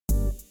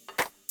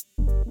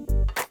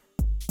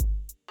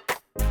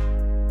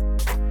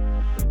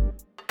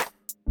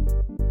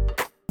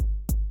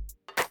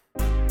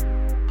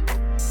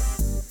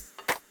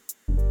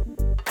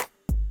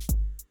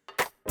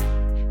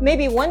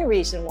Maybe one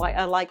reason why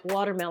I like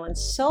watermelon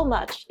so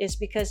much is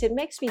because it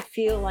makes me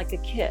feel like a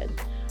kid,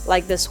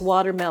 like this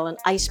watermelon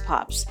ice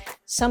pops,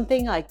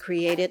 something I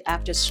created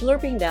after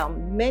slurping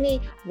down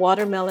many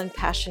watermelon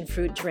passion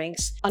fruit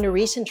drinks on a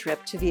recent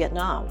trip to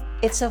Vietnam.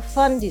 It's a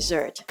fun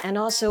dessert and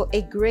also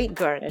a great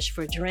garnish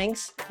for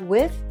drinks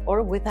with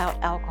or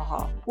without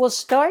alcohol. We'll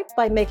start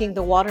by making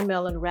the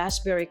watermelon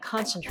raspberry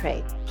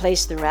concentrate.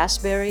 Place the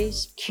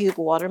raspberries, cube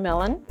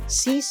watermelon,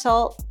 sea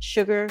salt,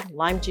 sugar,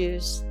 lime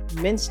juice,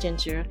 minced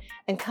ginger,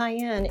 and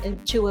cayenne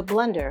into a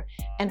blender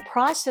and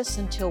process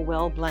until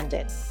well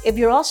blended. If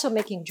you're also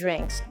making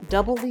drinks,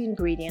 double the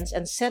ingredients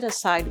and set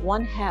aside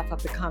 1/2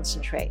 of the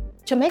concentrate.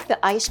 To make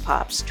the ice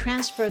pops,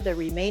 transfer the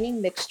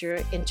remaining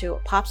mixture into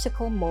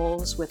popsicle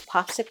molds with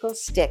popsicle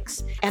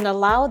sticks and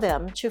allow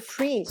them to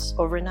freeze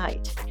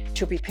overnight.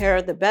 To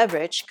prepare the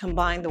beverage,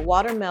 combine the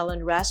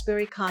watermelon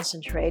raspberry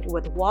concentrate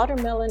with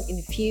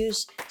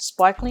watermelon-infused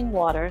sparkling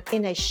water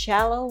in a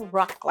shallow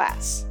rock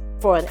glass.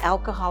 For an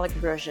alcoholic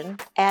version,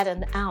 add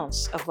an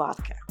ounce of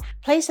vodka.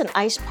 Place an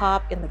ice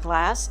pop in the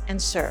glass and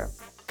serve.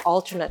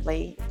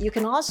 Alternately, you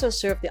can also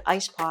serve the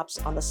ice pops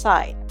on the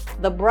side.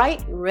 The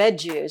bright red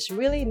juice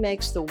really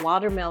makes the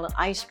watermelon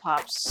ice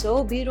pops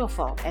so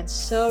beautiful and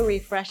so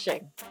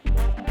refreshing.